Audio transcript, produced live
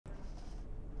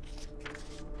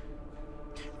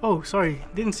Oh, sorry,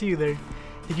 didn't see you there.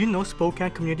 Did you know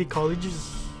Spokane Community College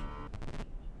is...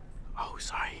 Oh,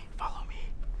 sorry, follow me.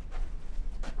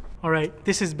 Alright,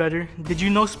 this is better. Did you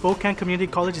know Spokane Community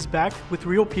College is back with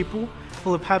real people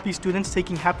full of happy students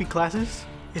taking happy classes?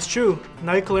 It's true.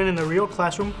 Now you can learn in a real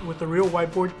classroom with a real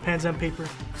whiteboard, pens, and paper.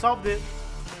 Solved it.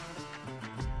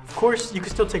 Of course, you can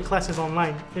still take classes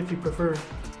online if you prefer.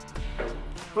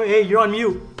 Oh, hey, you're on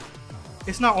mute.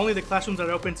 It's not only the classrooms that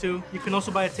are open too. You can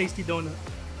also buy a tasty donut.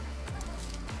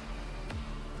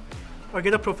 Or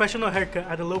get a professional haircut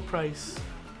at a low price.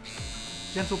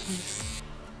 Gentle please.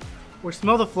 Or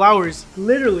smell the flowers,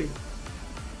 literally.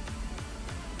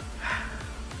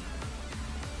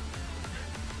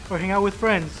 Or hang out with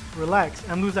friends, relax,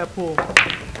 and lose that pool.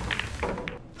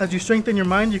 As you strengthen your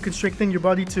mind, you can strengthen your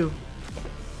body too.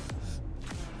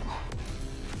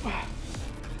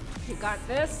 You got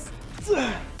this?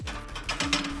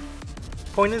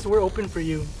 Point is, we're open for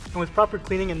you. And with proper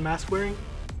cleaning and mask wearing,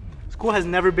 school has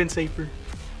never been safer.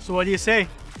 So what do you say?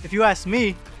 If you ask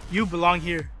me, you belong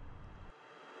here.